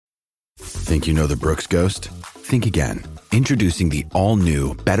Think you know the Brooks Ghost? Think again. Introducing the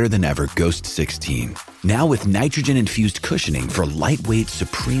all-new, better-than-ever Ghost 16. Now with nitrogen-infused cushioning for lightweight,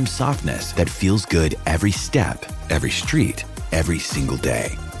 supreme softness that feels good every step, every street, every single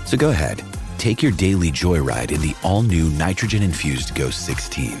day. So go ahead, take your daily joyride in the all-new nitrogen-infused Ghost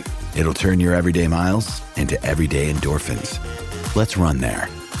 16. It'll turn your everyday miles into everyday endorphins. Let's run there.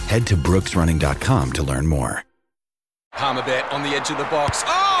 Head to brooksrunning.com to learn more. Palmerbet on the edge of the box.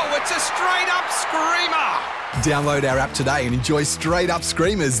 Oh, it's a straight-up screamer! Download our app today and enjoy straight-up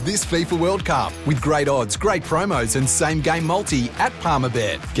screamers this FIFA World Cup with great odds, great promos and same-game multi at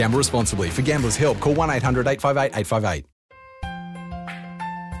Palmerbet. Gamble responsibly. For Gamblers' Help, call 1-800-858-858.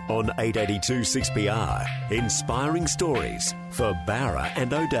 On 882 6PR, inspiring stories for Barra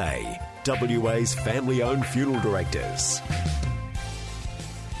and O'Day, WA's family-owned funeral directors.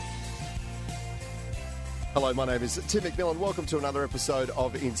 Hello, my name is Tim McMillan. Welcome to another episode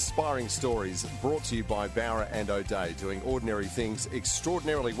of Inspiring Stories, brought to you by Barra and O'Day, doing ordinary things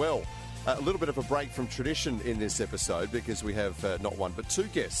extraordinarily well. A little bit of a break from tradition in this episode because we have not one but two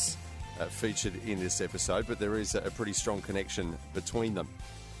guests featured in this episode, but there is a pretty strong connection between them.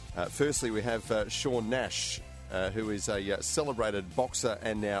 Firstly, we have Shaun Nash, who is a celebrated boxer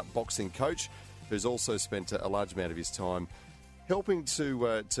and now boxing coach, who's also spent a large amount of his time helping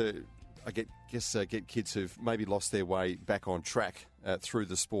to get kids who've maybe lost their way back on track through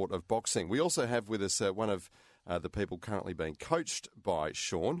the sport of boxing. We also have with us one of the people currently being coached by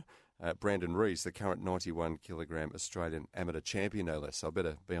Shaun, Brandon Rees, the current 91-kilogram Australian amateur champion, no less. So I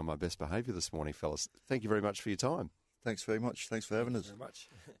better be on my best behaviour this morning, fellas. Thank you very much for your time. Thanks very much. Thanks for having us. Very much.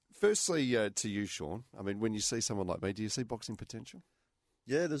 Firstly, to you, Shaun, I mean, when you see someone like me, do you see boxing potential?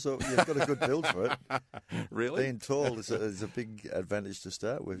 Yeah, you've got a good build for it. Really? Being tall is a big advantage to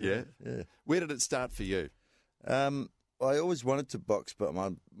start with. Yeah? Yeah. Where did it start for you? I always wanted to box, but my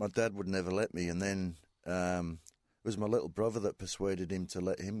dad would never let me. And then it was my little brother that persuaded him to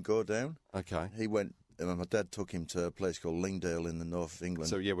let him go down. Okay. He went, and my dad took him to a place called Lingdale in the north of England.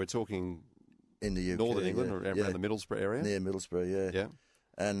 So, yeah, we're talking in the UK, northern England, yeah. or around the Middlesbrough area? Near Middlesbrough, yeah.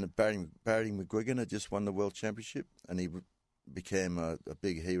 And Barry McGuigan had just won the World Championship, and he became a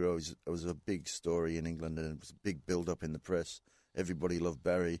big hero. It was a big story in England, and it was a big build-up in the press. Everybody loved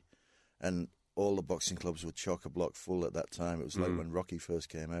Barry, and all the boxing clubs were chock-a-block full at that time. It was like when Rocky first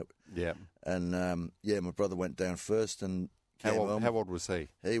came out. Yeah. And, my brother went down first and came home. How old was he?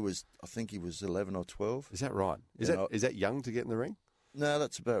 I think he was 11 or 12. Is that right? Is that young to get in the ring? No,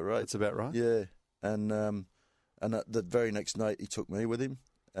 that's about right. That's about right? Yeah. And the very next night he took me with him.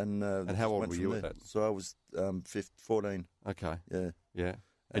 And how old were you at that? So I was 14. Okay. Yeah. Yeah.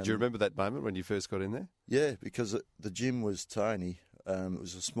 And do you remember that moment when you first got in there? Yeah, because the gym was tiny. It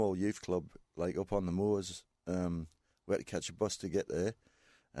was a small youth club, like up on the moors. We had to catch a bus to get there.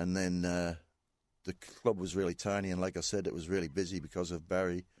 And then the club was really tiny. And like I said, it was really busy because of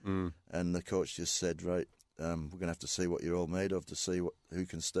Barry. And the coach just said, right, we're going to have to see what you're all made of to see who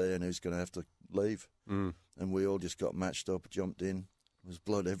can stay and who's going to have to leave. And we all just got matched up, jumped in. There was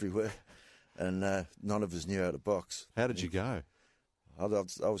blood everywhere, and none of us knew how to box. How did you go? I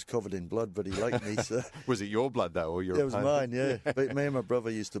was covered in blood, but he liked me. So. Was it your blood, though, or your It was mine, yeah. But me and my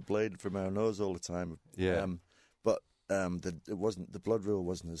brother used to bleed from our nose all the time. Yeah. The blood rule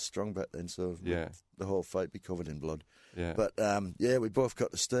wasn't as strong back then, so the whole fight be covered in blood. Yeah. But, we both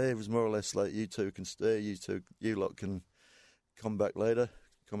got to stay. It was more or less like, you two can stay, you lot can come back later,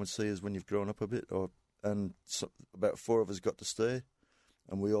 come and see us when you've grown up a bit. About 4 of us got to stay.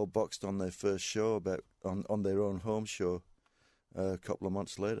 And we all boxed on their first show, on their own home show, a couple of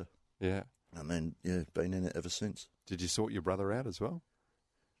months later. Yeah. And then, been in it ever since. Did you sort your brother out as well?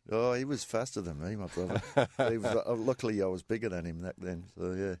 Oh, he was faster than me, my brother. Luckily, I was bigger than him back then.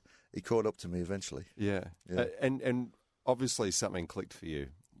 So, yeah, he caught up to me eventually. Yeah. And obviously something clicked for you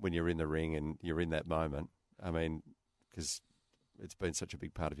when you're in the ring and you're in that moment. I mean, because it's been such a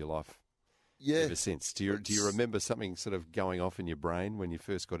big part of your life. Yeah. Ever since. Do you remember something sort of going off in your brain when you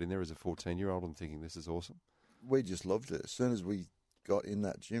first got in there as a 14-year-old and thinking this is awesome? We just loved it. As soon as we got in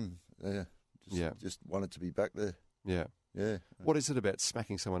that gym, just wanted to be back there. Yeah. Yeah. What is it about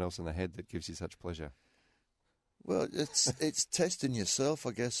smacking someone else in the head that gives you such pleasure? Well, it's testing yourself,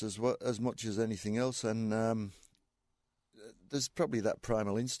 I guess, as much as anything else, and there's probably that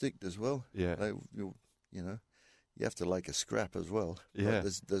primal instinct as well. Yeah. Like, you have to like a scrap as well. Yeah.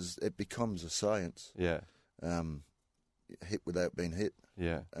 It becomes a science. Yeah. Hit without being hit.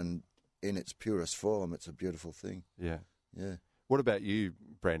 Yeah. And in its purest form, it's a beautiful thing. Yeah. Yeah. What about you,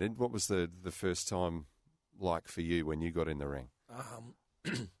 Brandon? What was the first time like for you when you got in the ring? I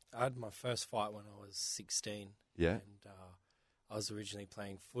had my first fight when I was 16. Yeah. And I was originally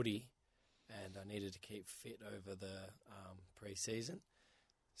playing footy, and I needed to keep fit over the pre-season.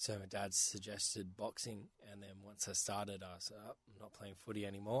 So my dad suggested boxing, and then once I started, I said, I'm not playing footy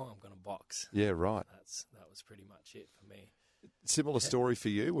anymore, I'm going to box. Yeah, right. That was pretty much it for me. Similar story for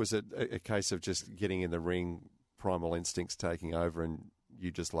you? Was it a case of just getting in the ring, primal instincts taking over, and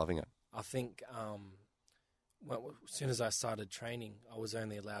you just loving it? I think as soon as I started training, I was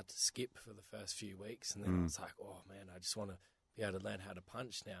only allowed to skip for the first few weeks, and then I was like, oh man, I just want to be able to learn how to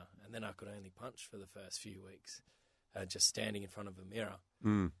punch now. And then I could only punch for the first few weeks, just standing in front of a mirror.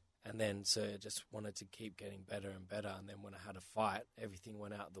 And then so I just wanted to keep getting better and better. And then when I had a fight, everything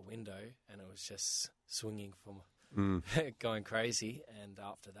went out the window, and it was just swinging from going crazy. And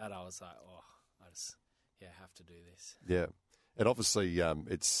after that, I was like, oh, I just have to do this. Yeah, and obviously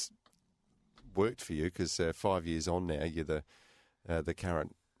it's worked for you because 5 years on now, you're the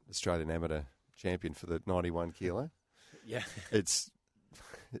current Australian amateur champion for the 91 kilo. Yeah, it's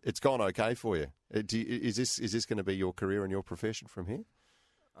gone okay for you. Is this going to be your career and your profession from here?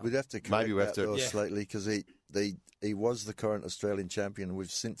 We'd have to correct that slightly because he was the current Australian champion.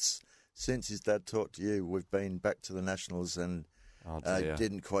 We've since his dad talked to you, we've been back to the nationals and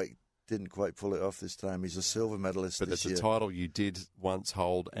didn't quite pull it off this time. He's a silver medalist but this year. But it's a title you did once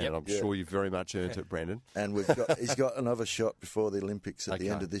hold, and I'm sure you've very much earned it, Brandon. And he's got another shot before the Olympics at the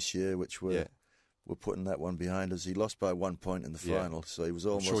end of this year, which we're putting that one behind us. He lost by 1 point in the final, so he was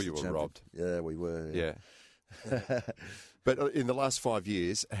almost I'm sure you the were champion. robbed. Yeah, we were. Yeah. But in the last 5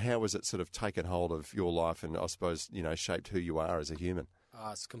 years, how has it sort of taken hold of your life and I suppose, shaped who you are as a human?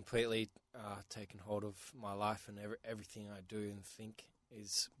 It's completely taken hold of my life, and everything I do and think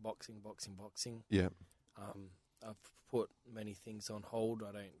is boxing. Yeah. I've put many things on hold.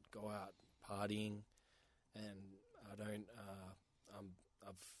 I don't go out partying, and I don't.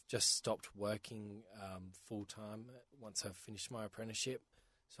 I've just stopped working full time once I've finished my apprenticeship,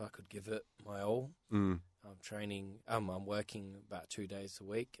 so I could give it my all. I'm training. I'm working about 2 days a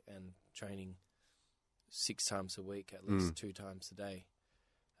week and training 6 times a week, at least 2 times a day.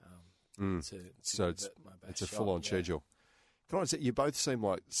 So it's a full-on schedule. Can I say, you both seem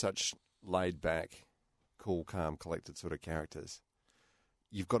like such laid-back, cool, calm, collected sort of characters.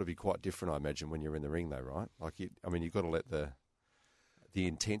 You've got to be quite different, I imagine, when you're in the ring, though, right? Like, you've got to let the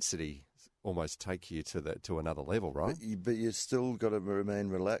intensity almost take you to another level, right? But you still got to remain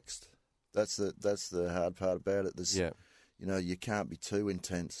relaxed. That's the hard part about it. You can't be too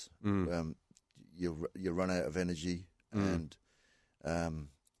intense. You run out of energy, and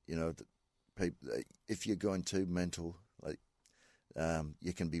if you're going too mental,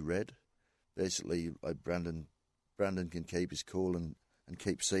 you can be red. Basically, like Brandon can keep his cool and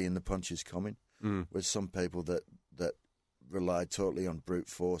keep seeing the punches coming. Whereas some people that rely totally on brute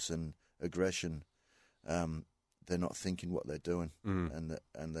force and aggression, they're not thinking what they're doing, and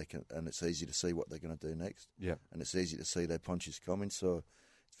it's easy to see what they're going to do next. Yeah, and it's easy to see their punches coming. So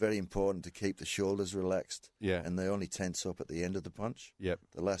it's very important to keep the shoulders relaxed. Yeah, and they only tense up at the end of the punch. Yep,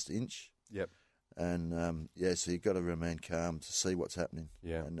 the last inch. Yep, and so you've got to remain calm to see what's happening.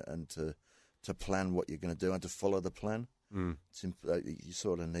 Yeah, and to plan what you're going to do and to follow the plan. You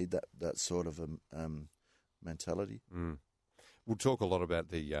sort of need that sort of mentality. We'll talk a lot about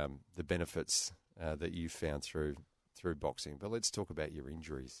the benefits that you've found through boxing, but let's talk about your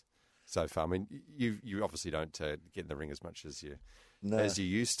injuries so far. I mean, you obviously don't get in the ring as much as you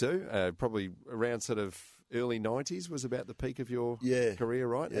used to. Probably around sort of early 90s was about the peak of your career,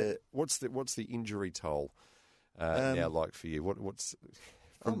 right? Yeah. What's the injury toll now like for you? What's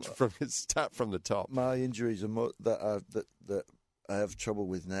from start from the top? My injuries are that I have trouble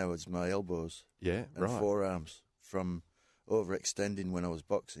with now is my elbows. Yeah, and forearms from overextending when I was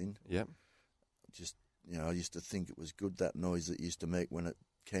boxing. Yeah. Just, I used to think it was good, that noise it used to make when it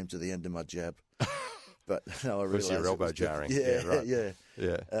came to the end of my jab. But now I realise your elbow jarring. Yeah, right.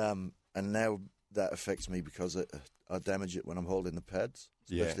 Yeah. And now that affects me because I damage it when I'm holding the pads,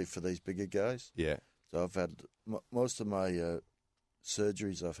 especially for these bigger guys. Yeah. So I've had most of my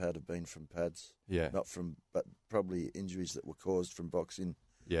surgeries I've had have been from pads. Yeah. But probably injuries that were caused from boxing.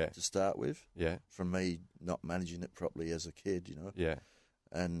 Yeah. To start with. Yeah. From me not managing it properly as a kid, Yeah.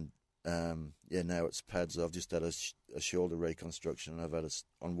 And now it's pads. I've just had a shoulder reconstruction. I've had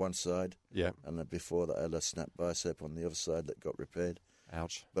on one side. Yeah. And then before that, I had a snap bicep on the other side that got repaired.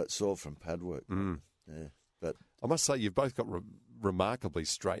 Ouch. But it's all from pad work. Yeah. But I must say, you've both got remarkably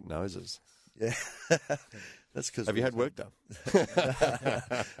straight noses. Yeah. That's because. Have you had work done?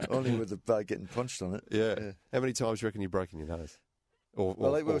 Only with the bar getting punched on it. Yeah. How many times do you reckon you've broken your nose? Or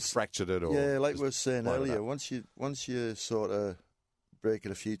fractured it? Or like we were saying earlier, once you sort of break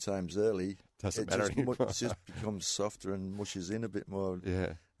it a few times early, doesn't matter anymore. It just becomes softer and mushes in a bit more.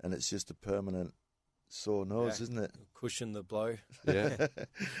 Yeah. and it's just a permanent sore nose, isn't it? Cushion the blow. Yeah.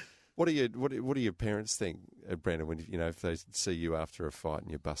 What do your parents think, Brandon, when if they see you after a fight and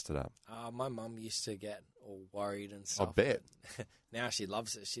you're busted up? My mum used to get all worried and stuff. I bet. But now she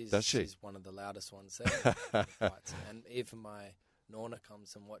loves it. Does she? She's one of the loudest ones there. Fights. And even my Nonna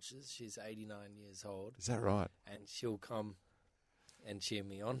comes and watches. She's 89 years old. Is that right? And she'll come and cheer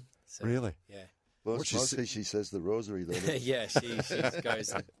me on. So, Really? Yeah. Well, mostly she says the rosary, though. Yeah, she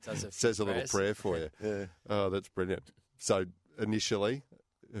goes and does a few Says a little prayers. prayer for you. Yeah. Oh, that's brilliant. So initially,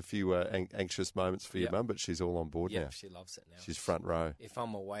 a few anxious moments for your Yep. mum, but she's all on board Yeah, now. she loves it now. She's front row. If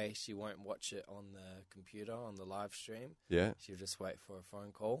I'm away, she won't watch it on the computer, on the live stream. Yeah, She'll just wait for a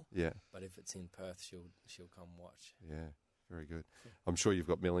phone call. yeah, But if it's in Perth, she'll come watch. yeah. Very good. I'm sure you've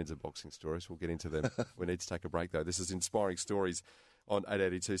got millions of boxing stories. We'll get into them. We need to take a break, though. This is Inspiring Stories on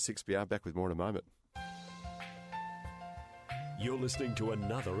 882 6BR. Back with more in a moment. You're listening to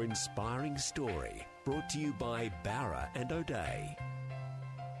another inspiring story brought to you by Barra and O'Day.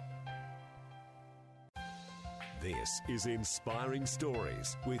 This is Inspiring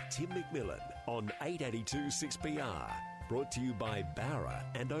Stories with Tim McMillan on 882 6BR. Brought to you by Barra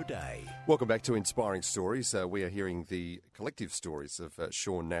and O'Day. Welcome back to Inspiring Stories. We are hearing the collective stories of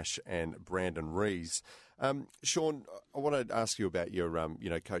Sean Nash and Brandon Rees. Sean, I want to ask you about your,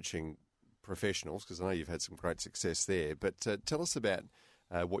 coaching professionals, because I know you've had some great success there. But tell us about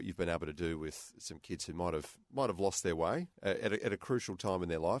what you've been able to do with some kids who might have lost their way at a crucial time in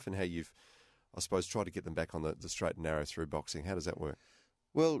their life, and how you've, I suppose, tried to get them back on the straight and narrow through boxing. How does that work?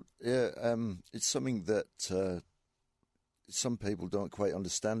 Well, yeah, it's something that some people don't quite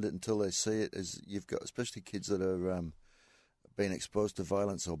understand it until they see it. Is you've got, especially kids that are being exposed to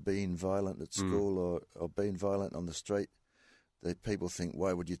violence or being violent at school or being violent on the street. People think,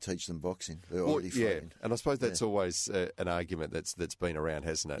 why would you teach them boxing? They're already fighting. And I suppose that's always an argument that's been around,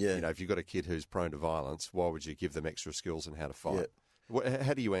 hasn't it? Yeah. If you've got a kid who's prone to violence, why would you give them extra skills in how to fight? Yeah.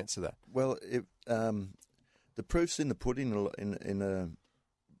 How do you answer that? Well, the proof's in the pudding.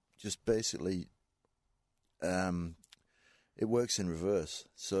 Just basically, it works in reverse.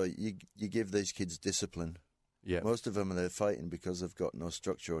 So you give these kids discipline. Yeah. Most of them they're fighting because they've got no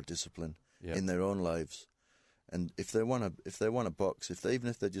structure or discipline in their own lives. And if they want to box, even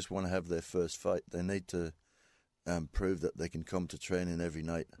if they just want to have their first fight, they need to prove that they can come to training every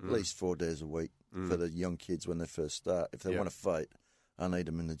night, at least 4 days a week for the young kids when they first start. If they want to fight, I need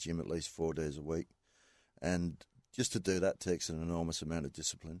them in the gym at least 4 days a week. And just to do that takes an enormous amount of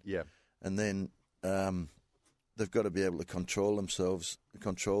discipline. Yeah. And then they've got to be able to control themselves,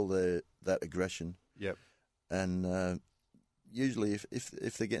 control that aggression. Yep. And usually,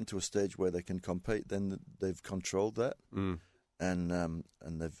 if they get into a stage where they can compete, then they've controlled that, and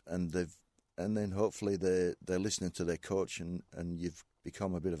then hopefully they're listening to their coach, and you've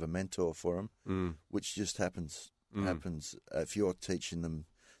become a bit of a mentor for them, which just happens if you're teaching them,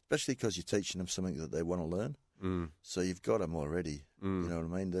 especially because you're teaching them something that they want to learn. So you've got them already. You know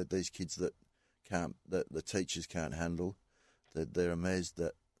what I mean? These kids that the teachers can't handle, they're amazed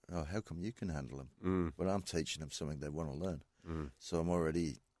that, oh, how come you can handle them? But I'm teaching them something they want to learn. So I'm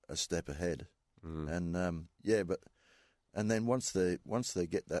already a step ahead. And then once they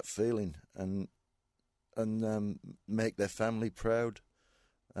get that feeling and make their family proud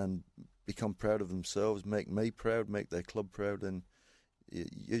and become proud of themselves, make me proud, make their club proud, and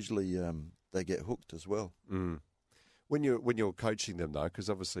usually they get hooked as well. When you're coaching them, though,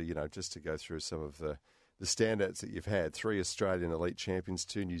 because obviously, just to go through some of the standouts that you've had, 3 Australian elite champions,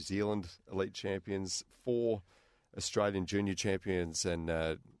 2 New Zealand elite champions, 4 Australian junior champions, and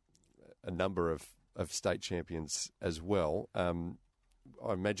a number of state champions as well. I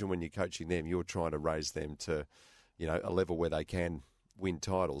imagine when you're coaching them, you're trying to raise them to, a level where they can win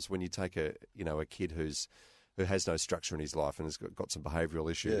titles. When you take a kid who has no structure in his life and has got some behavioural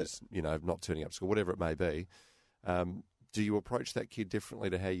issues, not turning up to school, whatever it may be, do you approach that kid differently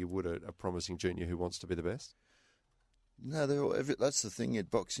to how you would a promising junior who wants to be the best? No, that's the thing.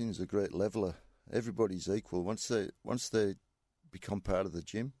 Boxing is a great leveler. Everybody's equal. Once they become part of the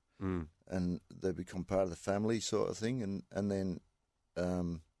gym and they become part of the family sort of thing, and then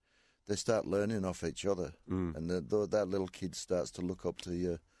they start learning off each other, and that little kid starts to look up to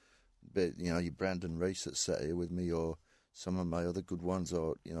your Brandon Rees that sat here with me, or some of my other good ones,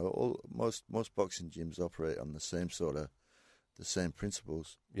 or most boxing gyms operate on the same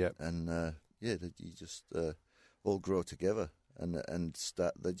principles. Yeah, and you just all grow together. And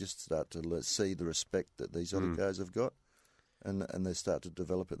they just start to see the respect that these other guys have got, and they start to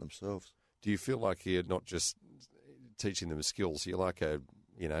develop it themselves. Do you feel like you're not just teaching them skills? You're like a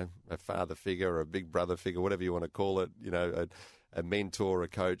father figure or a big brother figure, whatever you want to call it. a mentor, a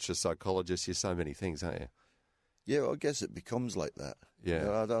coach, a psychologist. You're so many things, aren't you? Yeah, well, I guess it becomes like that. Yeah. You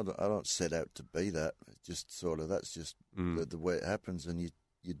know, I don't set out to be that. It's just sort of, that's just the way it happens, and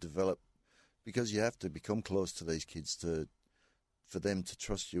you develop, because you have to become close to these kids for them to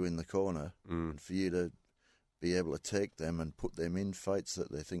trust you in the corner, and for you to be able to take them and put them in fights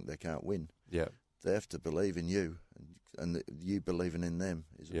that they think they can't win. Yeah. They have to believe in you, and you believing in them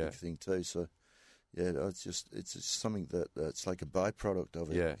is a big thing too. So, yeah, it's just something that's like a byproduct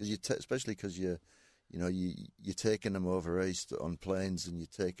of it. Yeah. Because especially because you're taking them over east on planes, and you're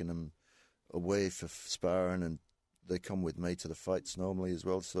taking them away for sparring, and they come with me to the fights normally as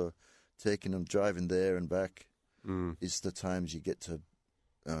well. So, taking them, driving there and back is the times you get to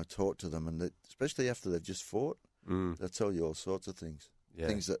talk to them, and especially after they've just fought, they'll tell you all sorts of things. Yeah.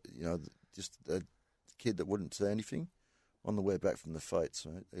 Things that, just a kid that wouldn't say anything on the way back from the fights,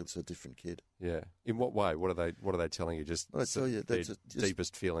 right? It's a different kid. Yeah. In what way? What are they telling you? Just I tell you, their that's just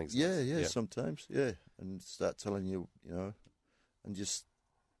deepest feelings. Yeah, sometimes, yeah, and start telling you, and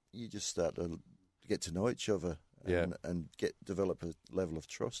you just start to get to know each other, and develop a level of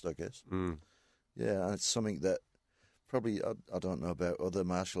trust, I guess. Yeah, and it's something that probably I don't know about other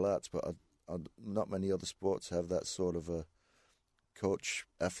martial arts, but not many other sports have that sort of a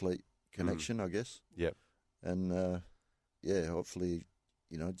coach-athlete connection, I guess. Yep. And, hopefully,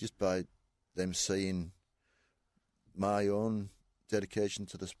 just by them seeing my own dedication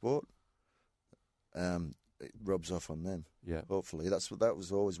to the sport, it rubs off on them. Yeah. Hopefully. That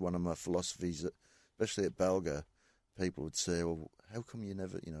was always one of my philosophies, especially at Balga. People would say, well, how come you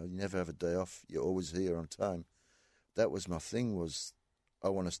never have a day off? You're always here on time. That was my thing, was I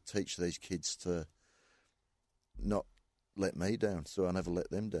want to teach these kids to not let me down, so I never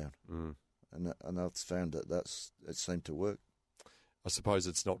let them down. And I've found that it seemed to work. I suppose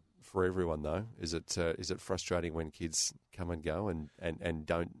it's not for everyone, though. Is it frustrating when kids come and go and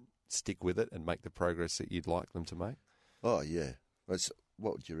don't stick with it and make the progress that you'd like them to make? Oh, yeah. What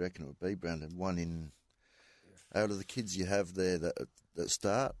would you reckon it would be, Brandon? One out of the kids you have there that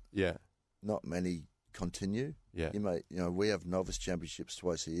start, not many continue. Yeah. We have novice championships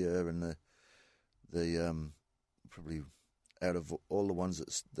twice a year, and the probably out of all the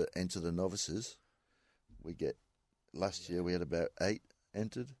ones that enter the novices, last year we had about 8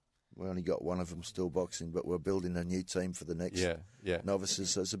 entered. We only got one of them still boxing, but we're building a new team for the next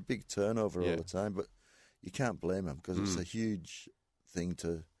novices. So it's a big turnover all the time, but you can't blame them, because it's a huge thing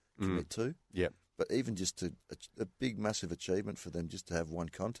to commit to. Yeah. But even just a big, massive achievement for them just to have one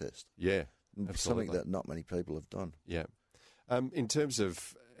contest. Yeah, absolutely. Something that not many people have done. Yeah. In terms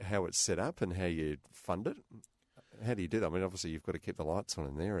of how it's set up and how you fund it, how do you do that? I mean, obviously you've got to keep the lights on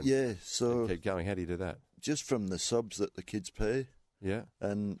in there and, so and keep going. How do you do that? Just from the subs that the kids pay. Yeah.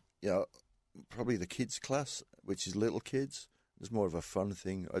 And, probably the kids class, which is little kids, is more of a fun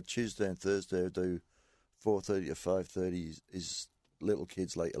thing. Tuesday and Thursday I do 4:30 to 5:30 is little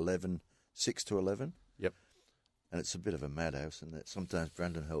kids, like 6 to 11. Yep. And it's a bit of a madhouse, and sometimes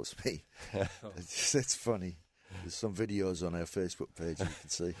Brandon helps me. It's funny. There's some videos on our Facebook page you can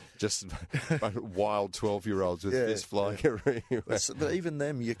see. Just wild 12-year-olds with fists flying everywhere. But even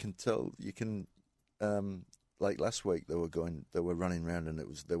them, you can tell. Like last week, they were running around, and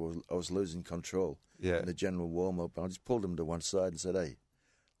I was losing control. Yeah. In the general warm up, and I just pulled them to one side and said, "Hey,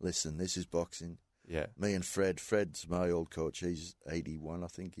 listen, this is boxing." Yeah. Me and Fred's my old coach. He's 81, I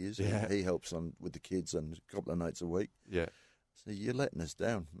think he is. Yeah. He helps with the kids on a couple of nights a week. Yeah. So you're letting us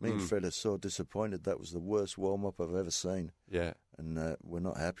down. Me and Fred are so disappointed. That was the worst warm-up I've ever seen. Yeah. And we're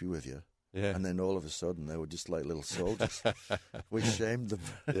not happy with you. Yeah. And then all of a sudden, they were just like little soldiers. We shamed them.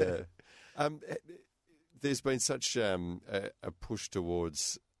 Yeah. There's been such a push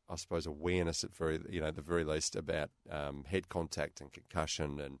towards, I suppose, awareness at the very least about head contact and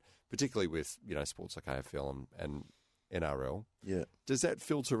concussion, and particularly with sports like AFL and NRL. Yeah. Does that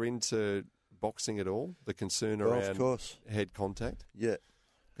filter into boxing at all? The concern around of course. Head contact? Yeah.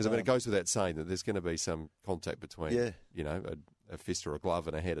 Because it goes without saying that there's going to be some contact between a fist or a glove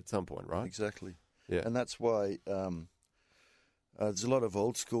and a head at some point, right? Exactly. Yeah. And that's why there's a lot of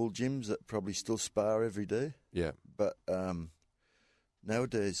old school gyms that probably still spar every day. Yeah. But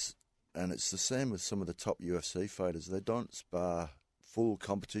nowadays, and it's the same with some of the top UFC fighters, they don't spar full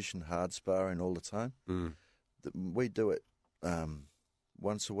competition, hard sparring all the time. We do it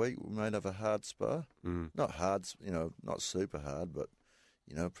once a week. We might have a hard spar. Not hard, not super hard, but,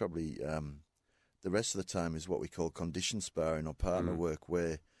 probably the rest of the time is what we call condition sparring or partner work,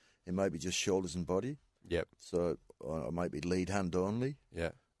 where it might be just shoulders and body. Yep. So it might be lead hand only.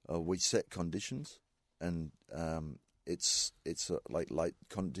 Yeah. We set conditions, and it's like light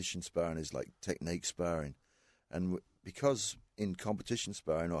condition sparring is like technique sparring, and because in competition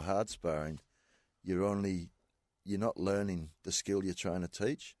sparring or hard sparring, you're not learning the skill you're trying to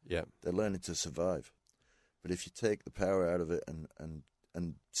teach. Yeah. They're learning to survive. But if you take the power out of it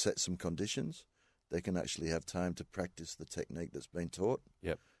and set some conditions, they can actually have time to practice the technique that's been taught.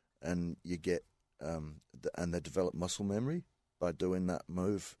 Yep. And you get and they develop muscle memory by doing that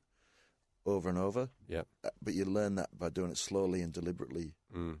move over and over. Yep. But you learn that by doing it slowly and deliberately.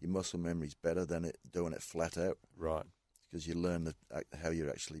 Your muscle memory's better than doing it flat out. Right. Because you learn how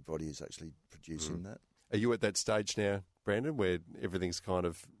your body is actually producing that. Are you at that stage now, Brandon, where everything's kind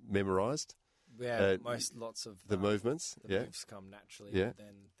of memorised? Yeah, lots of the movements. The moves come naturally. Yeah. But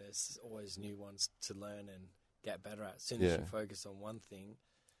then there's always new ones to learn and get better at. As soon as you focus on one thing,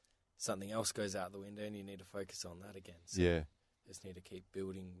 something else goes out the window, and you need to focus on that again. So you just need to keep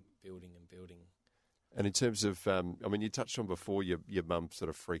building. And in terms of, you touched on before your mum sort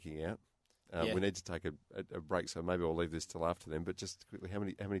of freaking out. We need to take a break, so maybe I'll leave this till after then. But just quickly, how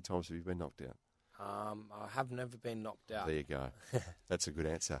many times have you been knocked out? I have never been knocked out. There you go. That's a good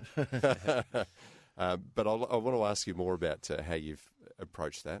answer. But I want to ask you more about how you've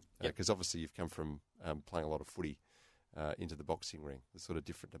approached that, because obviously you've come from playing a lot of footy into the boxing ring. There's sort of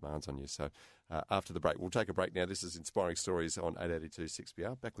different demands on you. So after the break, we'll take a break now. This is Inspiring Stories on 882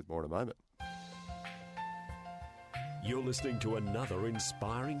 6PR. Back with more in a moment. You're listening to another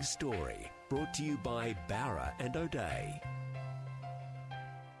inspiring story brought to you by Barra and O'Day.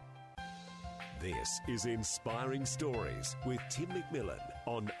 This is Inspiring Stories with Tim McMillan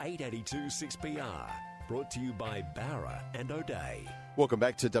on 882 6PR. Brought to you by Barra and O'Day. Welcome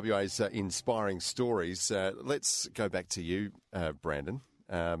back to WA's Inspiring Stories. Let's go back to you, Brandon.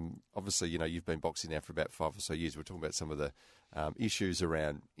 Obviously, you've been boxing now for about 5 or so years. We're talking about some of the issues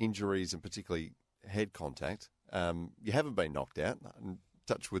around injuries and particularly head contact. You haven't been knocked out.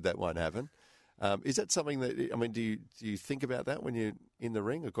 Touch wood, that won't happen. Is that something that, do you think about that when you're in the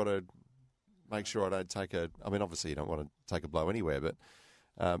ring? I've got to make sure I don't take obviously you don't want to take a blow anywhere, but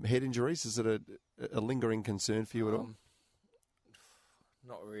head injuries, is it a lingering concern for you at all?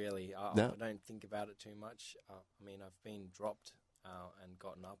 Not really. I don't think about it too much. I've been dropped and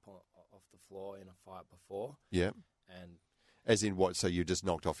gotten up off the floor in a fight before. Yeah. And as in what? So you just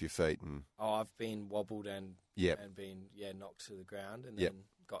knocked off your feet and? Oh, I've been wobbled and been knocked to the ground and then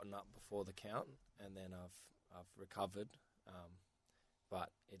gotten up before the count, and then I've recovered. But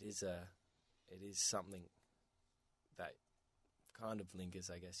it is something that kind of lingers,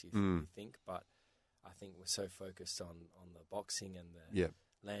 I guess you think. But I think we're so focused on the boxing and the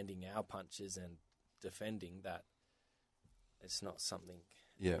landing our punches and defending that it's not something.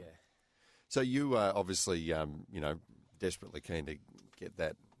 Yeah. So you are obviously, desperately keen to get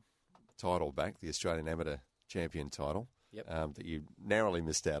that title back, the Australian Amateur Champion title, that you narrowly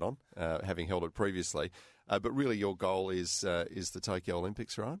missed out on, having held it previously. But really your goal is the Tokyo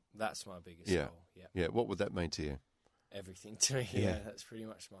Olympics, right? That's my biggest goal, Yeah, what would that mean to you? Everything to me, yeah. That's pretty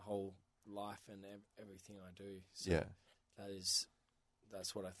much my whole life and everything I do. So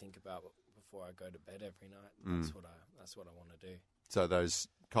that's what I think about before I go to bed every night. That's what I want to do. So those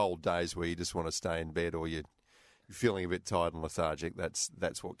cold days where you just want to stay in bed or you're feeling a bit tired and lethargic,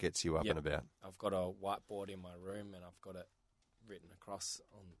 that's what gets you up and about. I've got a whiteboard in my room and I've got it written across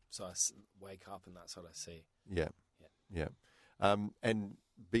so I wake up and that's what I see. Yeah. And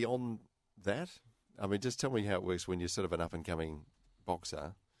beyond that, just tell me how it works when you're sort of an up-and-coming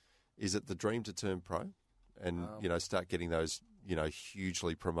boxer. Is it the dream to turn pro and, start getting those,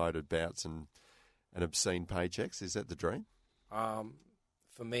 hugely promoted bouts and obscene paychecks? Is that the dream?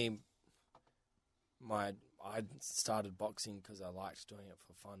 For me, I started boxing because I liked doing it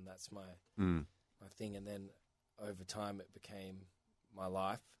for fun. That's my thing. And then over time it became my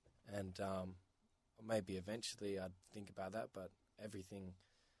life. And maybe eventually I'd think about that, but everything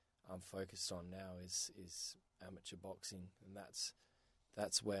I'm focused on now is amateur boxing, and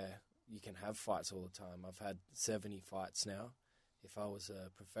that's where you can have fights all the time. I've had 70 fights now. If I was a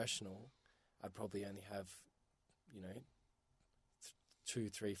professional, I'd probably only have,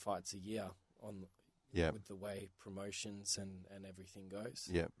 2-3 fights a year with the way promotions and everything goes.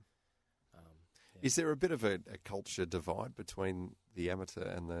 Yeah. Is there a bit of a culture divide between the amateur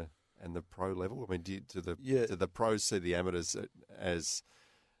and the pro level? Do the pros see the amateurs as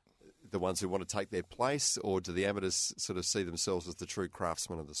the ones who want to take their place, or do the amateurs sort of see themselves as the true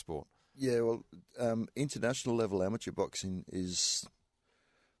craftsmen of the sport? Yeah, well, international level amateur boxing is,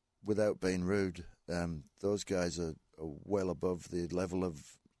 without being rude, those guys are well above the level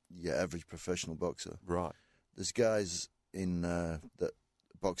of your average professional boxer. Right. There's guys in that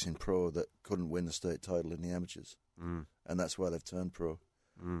boxing pro that couldn't win the state title in the amateurs, and that's why they've turned pro.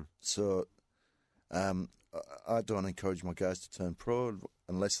 So I don't encourage my guys to turn pro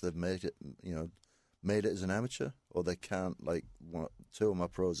unless they've made it as an amateur, or they can't. Like two of my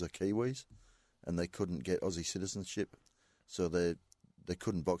pros are Kiwis, and they couldn't get Aussie citizenship, so they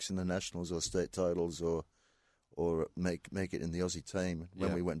couldn't box in the nationals or state titles or make it in the Aussie team.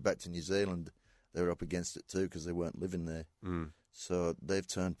 When we went back to New Zealand, they were up against it too because they weren't living there. So they've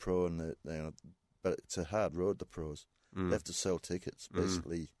turned pro, and but it's a hard road, the pros. They have to sell tickets.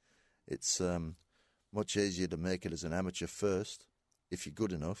 Basically, it's much easier to make it as an amateur first if you're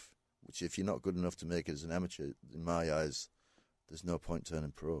good enough. Which, if you're not good enough to make it as an amateur, in my eyes, there's no point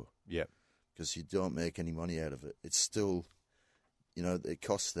turning pro. Yeah, because you don't make any money out of it. It's still, it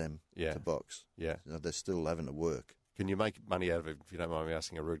costs them to box. Yeah, they're still having to work. Can you make money out of it? If you don't mind me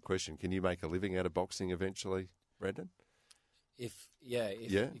asking a rude question, can you make a living out of boxing eventually, Brandon? If you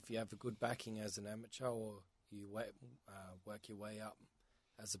have a good backing as an amateur, or you work your way up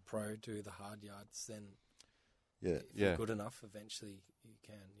as a pro, do the hard yards, then if you're good enough, eventually you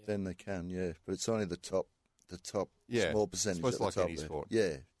can. Yeah. Then they can, but it's only the top small percentage. It's at the like top any there. sport.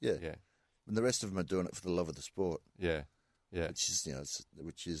 Yeah. And the rest of them are doing it for the love of the sport. Yeah.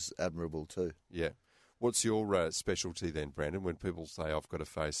 Which is admirable too. Yeah. What's your specialty then, Brandon? When people say I've got to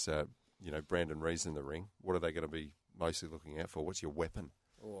face, Brandon Rees in the ring, what are they going to be mostly looking out for? What's your weapon?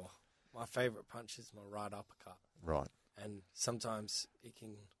 Oh, my favourite punch is my right uppercut. Right. And sometimes it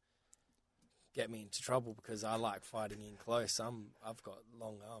can get me into trouble because I like fighting in close. I've got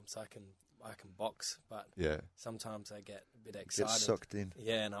long arms, so I can box, but sometimes I get a bit excited. Get sucked in.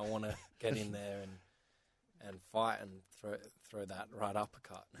 Yeah, and I want to get in there and fight and throw that right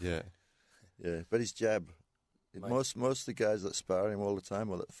uppercut. Yeah. Yeah, but his jab. Most of the guys that spar him all the time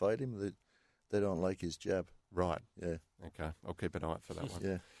or that fight him, they don't like his jab. Right. Yeah. Okay. I'll keep an eye out for that one.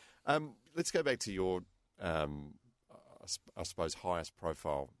 Yeah. Let's go back to your, I suppose, highest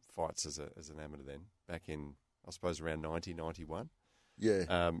profile fights as an amateur then, back in, I suppose, around 1991.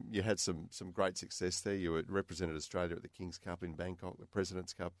 Yeah. You had some great success there. You represented Australia at the King's Cup in Bangkok, the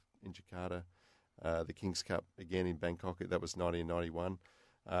President's Cup in Jakarta, the King's Cup again in Bangkok. That was 1991.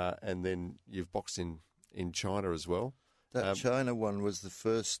 And then you've boxed in China as well. That China one was the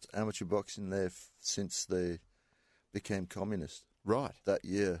first amateur boxing there since they became communist. Right. That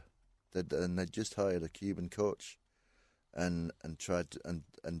year. And they just hired a Cuban coach and tried to,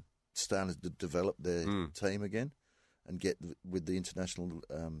 and started to develop their team again and get with the international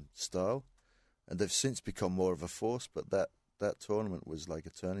style. And they've since become more of a force, but that tournament was like a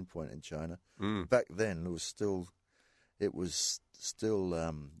turning point in China. Back then, it was still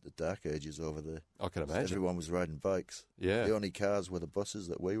the dark ages over there. I can imagine. Everyone was riding bikes. Yeah. The only cars were the buses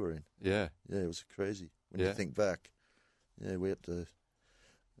that we were in. Yeah. Yeah, it was crazy. When you think back, we had to...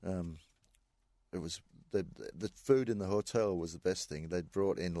 it was... The food in the hotel was the best thing. They'd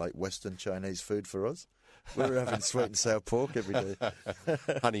brought in, like, Western Chinese food for us. We were having sweet and sour pork every day.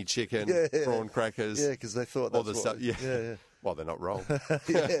 Honey chicken, prawn crackers. Yeah, because they thought that's all the stuff. Yeah. Well, they're not wrong.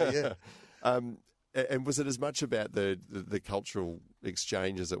 Yeah. And was it as much about the cultural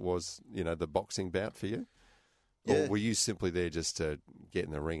exchange as it was, the boxing bout for you? Yeah. Or were you simply there just to get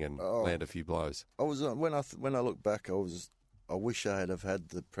in the ring and land a few blows? I was when I look back, I wish I had had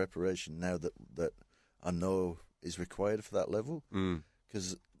the preparation now that I know is required for that level.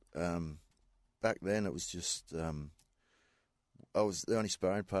 Because back then it was just I was the only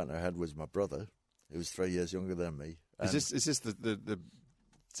sparring partner I had was my brother, who was 3 years younger than me. Is this the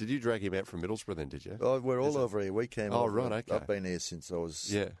did you drag him out from Middlesbrough then, did you? Oh, we're all over here. We came over. Right, okay. I've been here since I was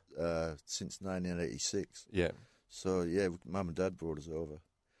since 1986. Yeah. So, Mum and Dad brought us over.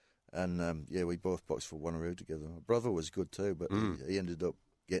 And, we both boxed for Wanneroo together. My brother was good too, but he ended up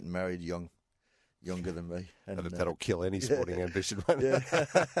getting married younger than me. And, that'll kill any sporting ambition, won't it?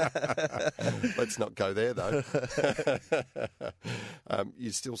 Let's not go there, though.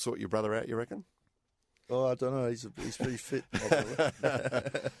 You still sort your brother out, you reckon? Oh, I don't know. He's pretty fit.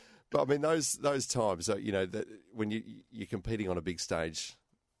 But I mean, those times, that when you're competing on a big stage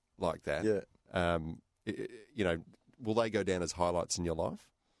like that, will they go down as highlights in your life?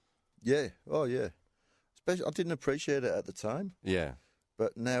 Yeah. Oh, yeah. Especially, I didn't appreciate it at the time. Yeah.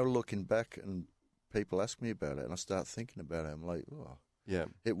 But now looking back and people ask me about it, and I start thinking about it, I'm like, oh, yeah.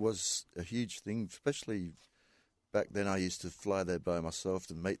 It was a huge thing, especially. Back then, I used to fly there by myself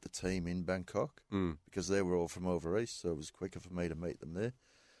to meet the team in Bangkok because they were all from over east, so it was quicker for me to meet them there.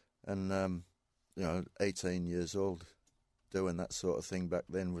 And 18 years old, doing that sort of thing back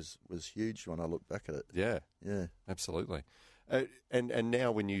then was huge when I look back at it. Yeah, yeah, absolutely. And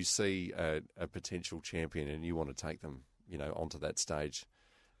now, when you see a potential champion and you want to take them, onto that stage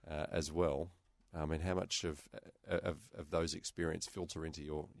as well, I mean, how much of those experience filter into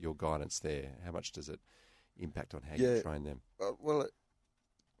your guidance there? How much does it impact on how you train them? Well,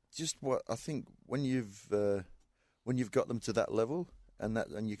 just what I think when you've got them to that level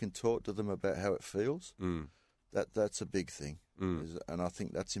and you can talk to them about how it feels, that's a big thing. And I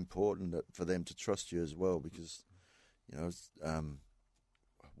think that's important for them to trust you as well, because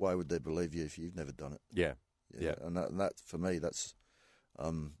why would they believe you if you've never done it? Yeah. And that for me, that's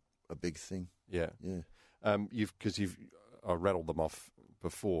a big thing. Yeah. I rattled them off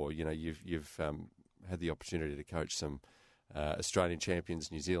before. You've had the opportunity to coach some Australian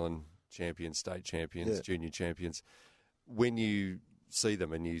champions, New Zealand champions, state champions, junior champions. When you see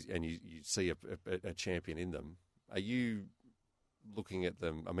them and you see a champion in them, are you looking at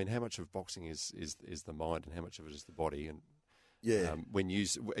them? I mean, how much of boxing is the mind and how much of it is the body? And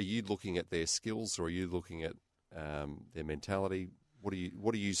are you looking at their skills, or are you looking at their mentality? What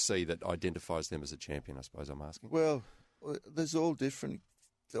do you see that identifies them as a champion? I suppose I'm asking. Well, there's all different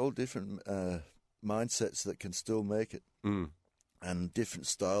mindsets that can still make it, and different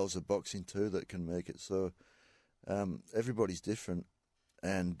styles of boxing too that can make it. So everybody's different,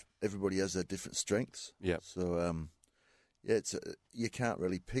 and everybody has their different strengths. Yeah. So you can't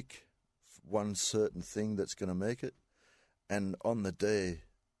really pick one certain thing that's going to make it. And on the day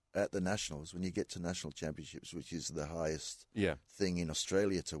at the Nationals, when you get to national championships, which is the highest thing in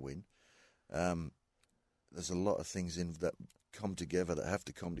Australia to win, there's a lot of things that come together that have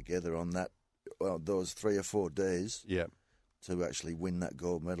to come together on those 3 or 4 days to actually win that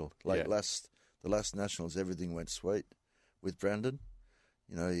gold medal. Like the last Nationals, everything went sweet with Brandon.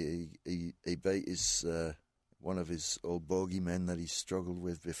 He beat his one of his old bogeymen that he struggled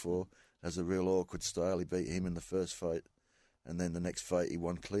with before. Has a real awkward style. He beat him in the first fight. And then the next fight he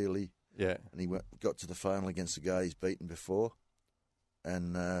won clearly. Yeah. And he got to the final against the guy he's beaten before.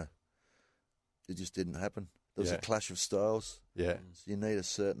 And it just didn't happen. There was a clash of styles. Yeah. So you need a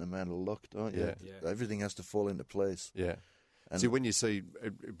certain amount of luck, don't you? Yeah. Everything has to fall into place. Yeah. And so when you see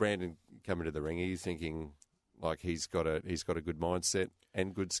Brandon come into the ring, are you thinking like he's got a good mindset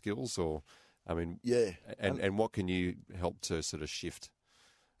and good skills, or I mean, and what can you help to sort of shift?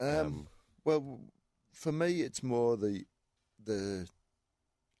 Well, for me, it's more the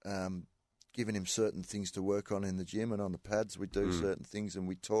giving him certain things to work on in the gym and on the pads. We do certain things, and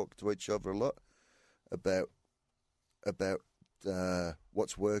we talk to each other a lot about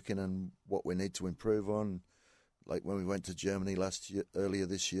what's working and what we need to improve on. Like when we went to Germany earlier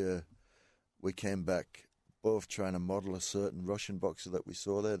this year, we came back both trying to model a certain Russian boxer that we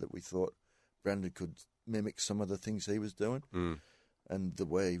saw there that we thought Brandon could mimic some of the things he was doing, and the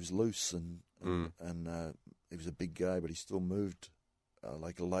way he was loose and he was a big guy, but he still moved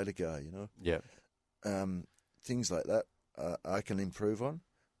like a lighter guy, Yeah. Things like that I can improve on.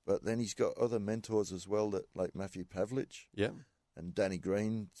 But then he's got other mentors as well, like Matthew Pavlich. Yeah. And Danny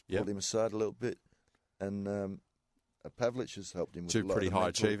Green pulled him aside a little bit. And Pavlich has helped him with a lot of Two pretty high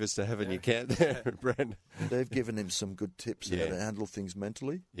achievers to have in your camp there, Brandon. They've given him some good tips how to handle things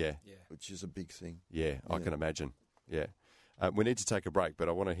mentally. Yeah. Which is a big thing. Yeah, I can imagine. Yeah. We need to take a break, but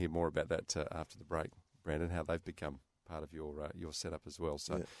I want to hear more about that after the break, Brandon, how they've become part of your setup as well.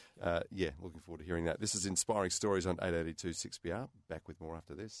 So, looking forward to hearing that. This is Inspiring Stories on 882 6PR. Back with more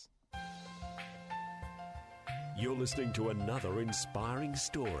after this. You're listening to another inspiring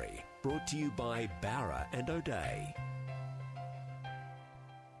story brought to you by Barra and O'Day.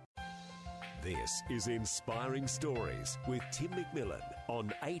 This is Inspiring Stories with Tim McMillan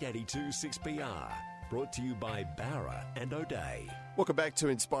on 882 6PR. Brought to you by Barra and O'Day. Welcome back to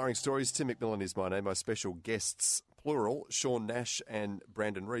Inspiring Stories. Tim McMillan is my name. My special guests, plural, Sean Nash and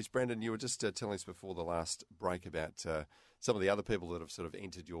Brandon Rees. Brandon, you were just telling us before the last break about some of the other people that have sort of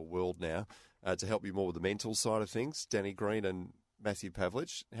entered your world now to help you more with the mental side of things, Danny Green and Matthew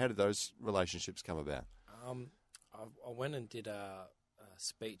Pavlich. How did those relationships come about? I went and did a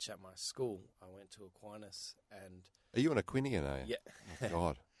speech at my school. I went to Aquinas and... Are you an Aquinian, are you? Yeah. Oh,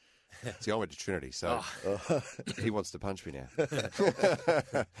 God. See, I went to Trinity, so he wants to punch me now.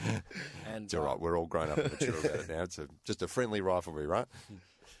 And it's all right. We're all grown up and mature about it now. It's just a friendly rivalry, right?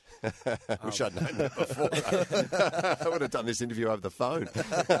 Wish I'd known that before. I would have done this interview over the phone.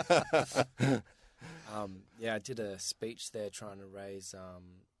 I did a speech there trying to raise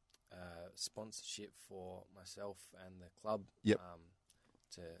sponsorship for myself and the club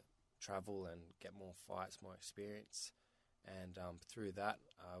to travel and get more fights, more experience. And through that,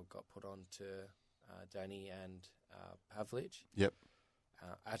 I got put on to Danny and Pavlich. Yep.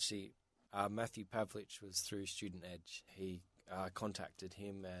 Actually, Matthew Pavlich was through Student Edge. He contacted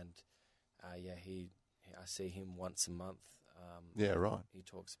him, and I see him once a month. Right. He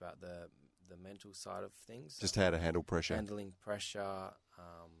talks about the mental side of things. Just how to handle pressure. Handling pressure,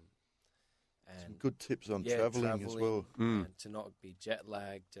 And Some good tips on travelling as well. and to not be jet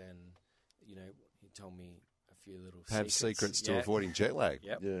lagged, and he told me a few little Perhaps secrets to Yeah. avoiding jet lag.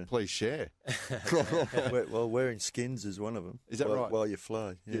 Yep. Yeah. Please share. Well, wearing skins is one of them. Is that right? While you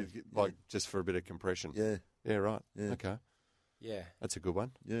fly. Yeah. Like just for a bit of compression. Yeah. Yeah, right. Yeah. Okay. Yeah. That's a good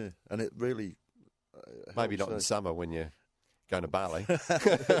one. Yeah. And it really. Maybe helps not in us. summer when you're going to Bali.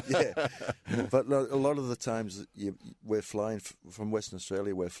 Yeah. But a lot of the times we're flying from Western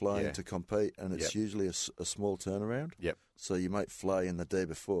Australia, we're flying Yeah. to compete, and it's Yep. usually a small turnaround. Yep. So you might fly in the day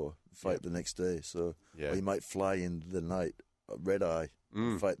before, fight Yep. the next day. So Yeah. or you might fly in the night, red eye,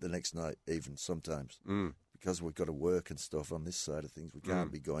 fight the next night, even sometimes. Because we've got to work and stuff on this side of things. We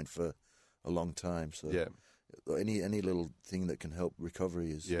can't be going for a long time. So Yeah. any little thing that can help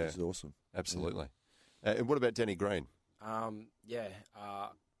recovery is awesome. Absolutely. And what about Danny Green?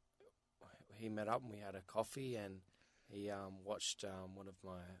 He met up and we had a coffee, and he watched one of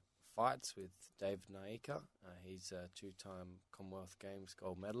my fights with David Naika. He's a 2-time Commonwealth Games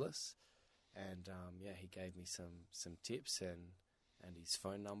gold medalist, and he gave me some tips and his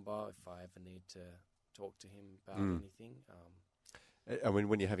phone number if I ever need to talk to him about anything. I mean,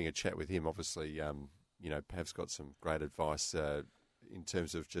 when you're having a chat with him, obviously, Pav's got some great advice in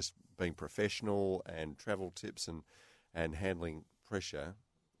terms of just being professional and travel tips and handling pressure.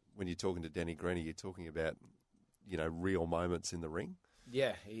 When you're talking to Danny Green, you're talking about, real moments in the ring.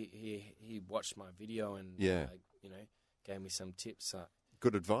 Yeah, he watched my video and gave me some tips.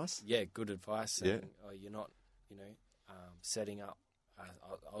 Good advice? Yeah, good advice. Yeah. And, you're not, setting up.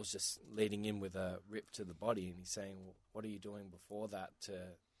 I was just leading in with a rip to the body, and he's saying, well, what are you doing before that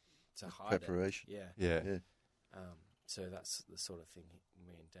to hide Preparation. it? Yeah. Yeah. So that's the sort of thing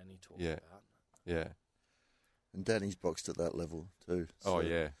me and Danny talk Yeah. about. Yeah. And Danny's boxed at that level too. Oh,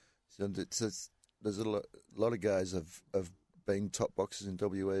 yeah. So there's a lot of guys have been top boxers in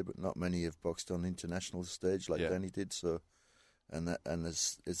WA, but not many have boxed on international stage like Yeah. Danny did. So, and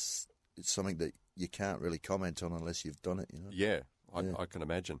it's something that you can't really comment on unless you've done it. Yeah, I can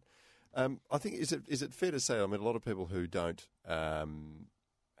imagine. I think, is it fair to say, I mean, a lot of people who don't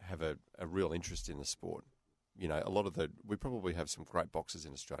have a real interest in the sport, we probably have some great boxers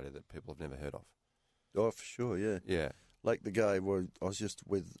in Australia that people have never heard of. Oh, for sure, yeah. Yeah. Like the guy I was just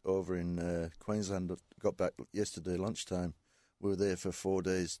with over in Queensland, got back yesterday lunchtime. We were there for 4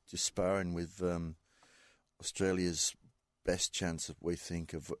 days just sparring with Australia's best chance, we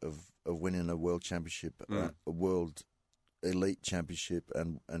think, of winning a world championship, a world elite championship,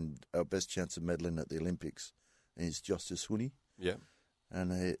 and our best chance of medaling at the Olympics is Justice Huni. Yeah.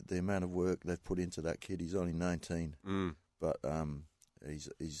 And the amount of work they've put into that kid, he's only 19, but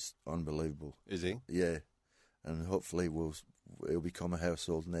he's unbelievable. Is he? Yeah, and hopefully he'll become a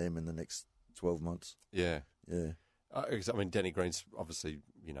household name in the next 12 months. Yeah. Yeah. I mean, Danny Green's obviously,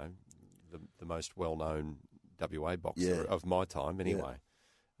 the most well-known WA boxer of my time anyway.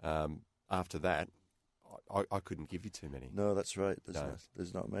 After that, I couldn't give you too many. No, that's right.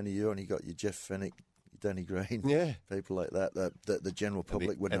 There's not many. You only got your Jeff Fennick, Danny Green, Yeah. people like that the general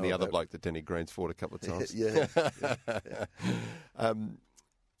public would know And the other about. bloke that Danny Green's fought a couple of times. Yeah.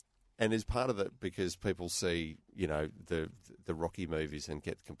 And is part of it because people see, the Rocky movies and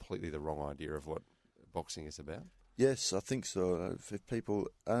get completely the wrong idea of what boxing is about? Yes, I think so. If people,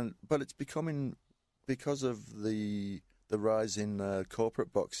 but it's becoming because of the rise in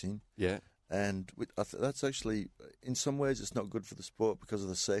corporate boxing. Yeah. And that's actually, in some ways, it's not good for the sport because of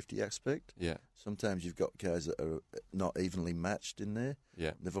the safety aspect. Yeah. Sometimes you've got guys that are not evenly matched in there.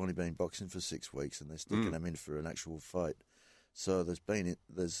 Yeah. They've only been boxing for 6 weeks and they're sticking them in for an actual fight. So there's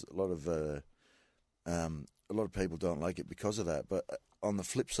a lot of people don't like it because of that. But on the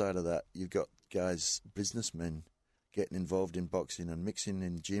flip side of that, you've got guys, businessmen, getting involved in boxing and mixing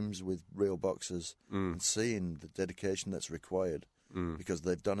in gyms with real boxers and seeing the dedication that's required because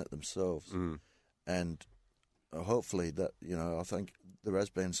they've done it themselves. And hopefully that, I think there has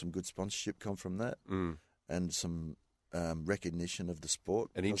been some good sponsorship come from that and some recognition of the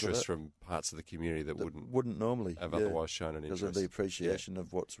sport. An interest from parts of the community that wouldn't normally have otherwise shown an interest. Because of the appreciation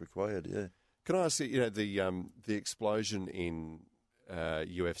of what's required, yeah. Can I ask you, the explosion in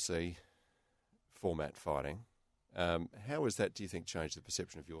UFC format fighting, how has that, do you think, changed the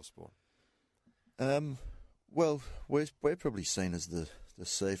perception of your sport? Well, we're probably seen as the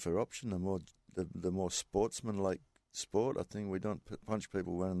safer option, the more sportsman-like sport. I think we don't punch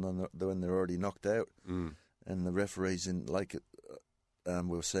people when they're already knocked out, and the referees we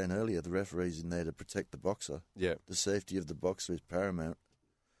were saying earlier, the referee's in there to protect the boxer. Yeah, the safety of the boxer is paramount.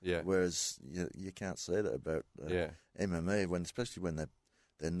 Yeah, whereas you can't say that about MMA especially when they're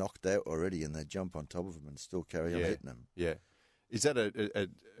knocked out already and they jump on top of them and still carry on hitting them. Yeah. Is that a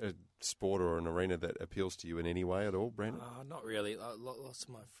sport or an arena that appeals to you in any way at all, Brandon? Not really. Lots of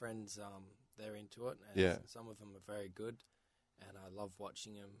my friends, they're into it, and some of them are very good, and I love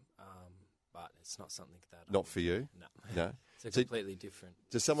watching them. But it's not something that not for you. No. It's completely different.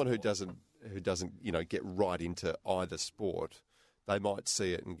 To someone who doesn't get right into either sport, they might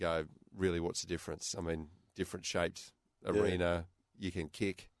see it and go, really, what's the difference? I mean, different shaped arena, you can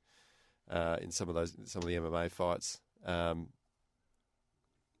kick in some of the MMA fights, but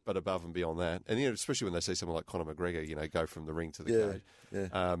above and beyond that, and especially when they see someone like Conor McGregor, go from the ring to the cage.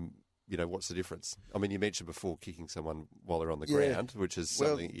 What's the difference? I mean, you mentioned before kicking someone while they're on the ground, which is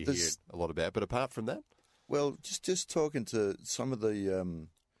something you hear a lot about. But apart from that, well, just talking to some of the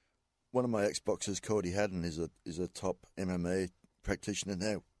one of my ex-boxers, Cody Haddon, is a top MMA practitioner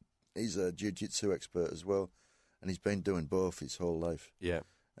now. He's a jiu-jitsu expert as well, and he's been doing both his whole life. Yeah.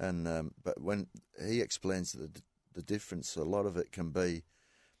 And but when he explains the difference, a lot of it can be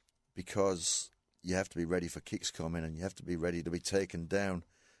because you have to be ready for kicks coming, and you have to be ready to be taken down.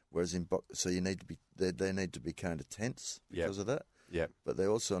 Whereas in so you need to be they need to be kind of tense because of that. Yeah. But they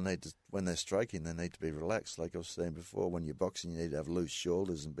also need to, when they're striking, they need to be relaxed. Like I was saying before, when you're boxing, you need to have loose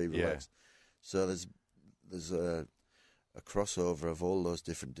shoulders and be relaxed. So there's a crossover of all those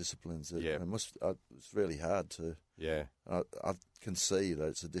different disciplines. It's really hard to. Yeah. I can see that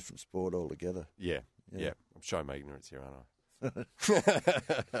it's a different sport altogether. Yeah. I'm showing my ignorance here, aren't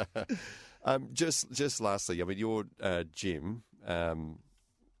I? Just lastly, I mean, your gym.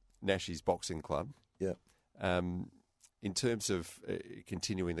 Nashie's Boxing Club. Yeah. In terms of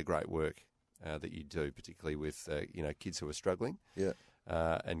continuing the great work that you do, particularly with kids who are struggling. Yeah.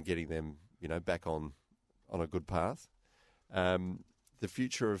 And getting them back on a good path. The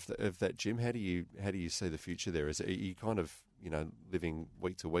future of that gym. How do you see the future there? Are you kind of living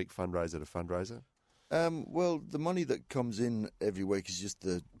week to week, fundraiser to fundraiser? Well, the money that comes in every week is just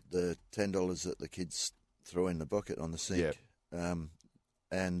the $10 that the kids throw in the bucket on the sink. Yeah.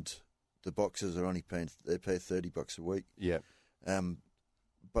 And the boxers are only pay $30 a week. Yeah.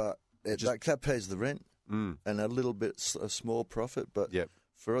 But that pays the rent and a little bit, a small profit. But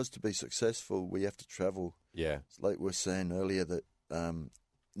for us to be successful, we have to travel. Yeah. It's like we were saying earlier that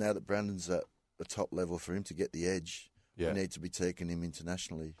now that Brandon's at the top level, for him to get the edge, we need to be taking him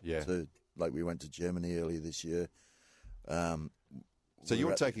internationally. Yeah. Like we went to Germany earlier this year. So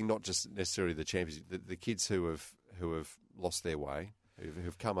you're taking not just necessarily the champions, the kids who have lost their way,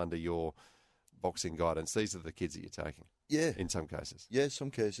 who've come under your boxing guidance. These are the kids that you're taking. Yeah. In some cases. Yeah, some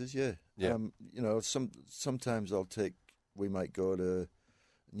cases. Yeah. Yeah. Sometimes we might go to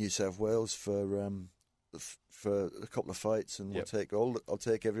New South Wales for a couple of fights, and I'll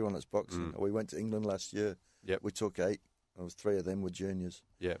take everyone that's boxing. We went to England last year. Yep. We took 8. 3 of them were juniors.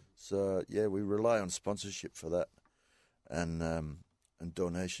 Yeah. So we rely on sponsorship for that, and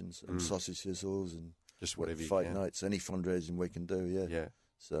donations and sausage sizzles and just whatever fight nights, any fundraising we can do. Yeah. Yeah.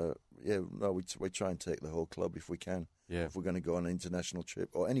 So we try and take the whole club if we can. Yeah. If we're going to go on an international trip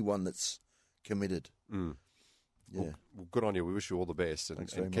or anyone that's committed. Mm. Yeah. Well, good on you. We wish you all the best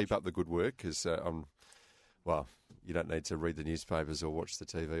and keep up the good work because you don't need to read the newspapers or watch the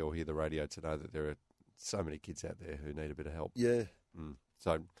TV or hear the radio to know that there are so many kids out there who need a bit of help. Yeah.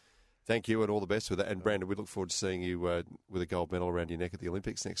 So thank you and all the best with that. And Brandon, we look forward to seeing you with a gold medal around your neck at the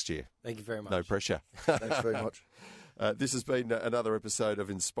Olympics next year. Thank you very much. No pressure. Thanks very much. This has been another episode of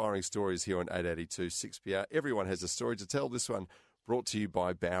Inspiring Stories here on 882 6PR. Everyone has a story to tell. This one brought to you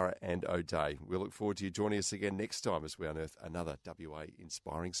by Bowra and O'Dea. We look forward to you joining us again next time as we unearth another WA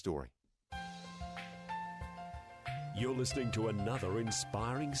inspiring story. You're listening to another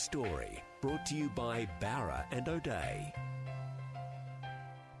inspiring story brought to you by Bowra and O'Dea.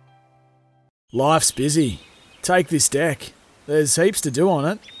 Life's busy. Take this deck. There's heaps to do on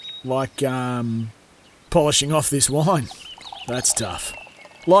it, like polishing off this wine. That's tough.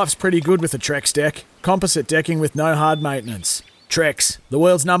 Life's pretty good with a Trex deck. Composite decking with no hard maintenance. Trex, the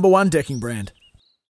world's #1 decking brand.